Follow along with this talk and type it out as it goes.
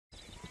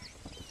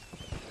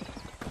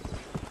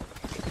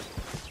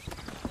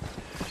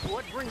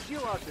What brings you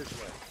out this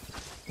way?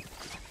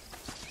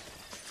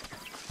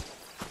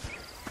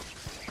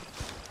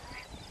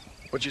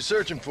 What you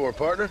searching for,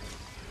 partner?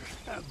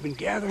 I've been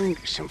gathering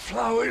some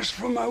flowers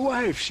for my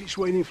wife. She's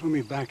waiting for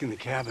me back in the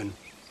cabin.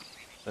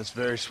 That's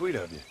very sweet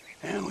of you.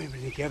 And we've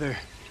been together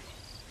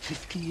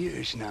 50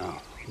 years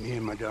now, me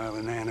and my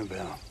darling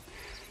Annabelle.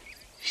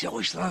 She's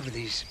always loved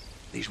these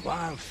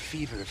wild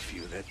fever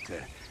few that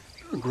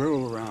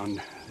grow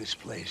around this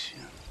place.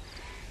 You know.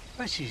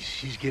 But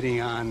she's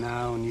getting on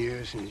now in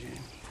years, and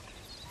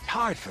it's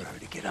hard for her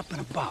to get up and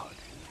about.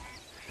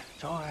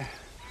 So I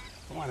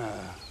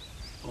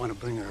wanna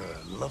bring her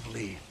a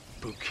lovely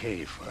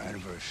bouquet for our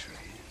anniversary.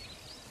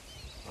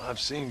 Well,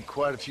 I've seen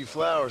quite a few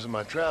flowers in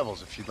my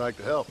travels, if you'd like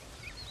to help.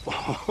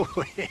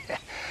 Oh, yeah.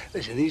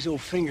 Listen, these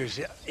old fingers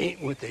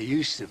ain't what they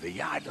used to be.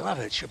 Yeah, I'd love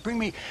it. Sure, bring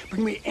me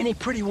any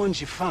pretty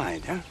ones you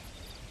find, huh?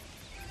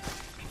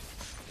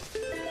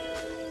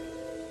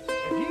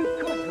 If you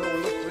could go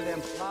look for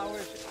them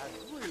flowers, I'd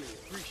really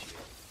appreciate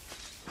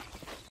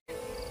it.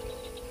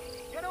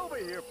 Get over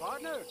here,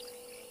 partner.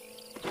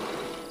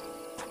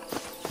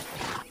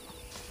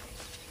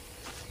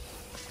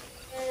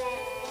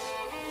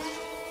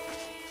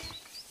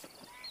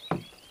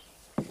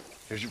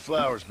 Here's your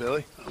flowers,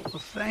 Billy. Well,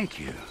 thank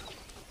you.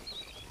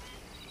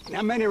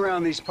 Not many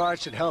around these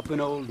parts would help an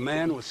old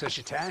man with such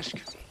a task.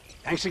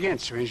 Thanks again,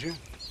 stranger.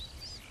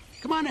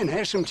 Come on in,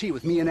 have some tea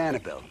with me and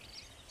Annabelle.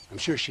 I'm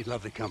sure she'd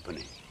love the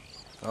company.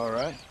 All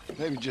right.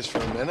 Maybe just for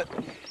a minute.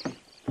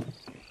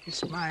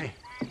 It's my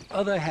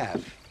other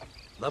half,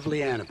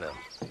 lovely Annabelle.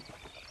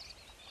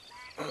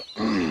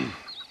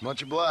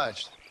 Much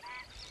obliged.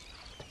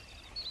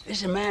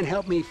 This man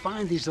helped me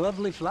find these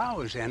lovely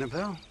flowers,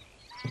 Annabelle.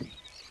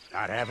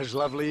 Not half as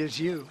lovely as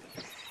you.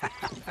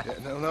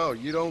 Yeah, no,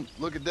 you don't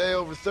look a day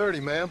over 30,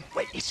 ma'am.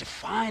 Wait, it's the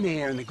fine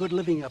air and the good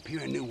living up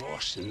here in New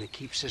Marston that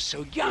keeps us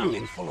so young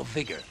and full of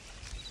vigor.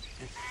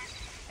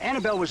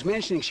 Annabelle was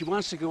mentioning she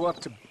wants to go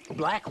up to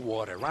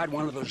Blackwater, ride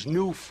one of those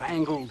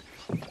newfangled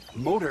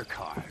motor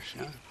cars,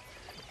 huh?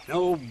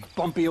 No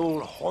bumpy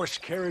old horse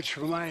carriage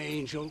for my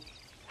angel.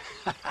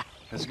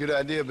 That's a good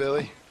idea,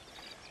 Billy.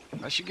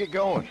 I should get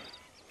going.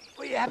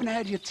 Well, you haven't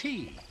had your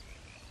tea.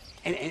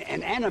 And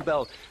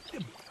Annabelle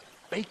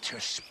baked her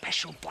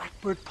special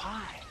blackbird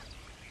pie.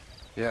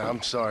 Yeah,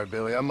 I'm sorry,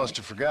 Billy. I must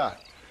have forgot.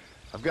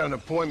 I've got an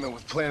appointment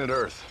with Planet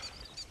Earth.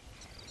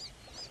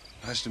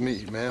 Nice to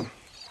meet you, ma'am.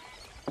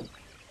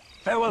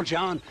 Farewell,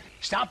 John.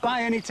 Stop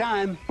by any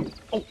time.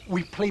 Oh,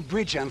 we play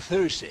bridge on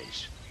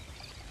Thursdays.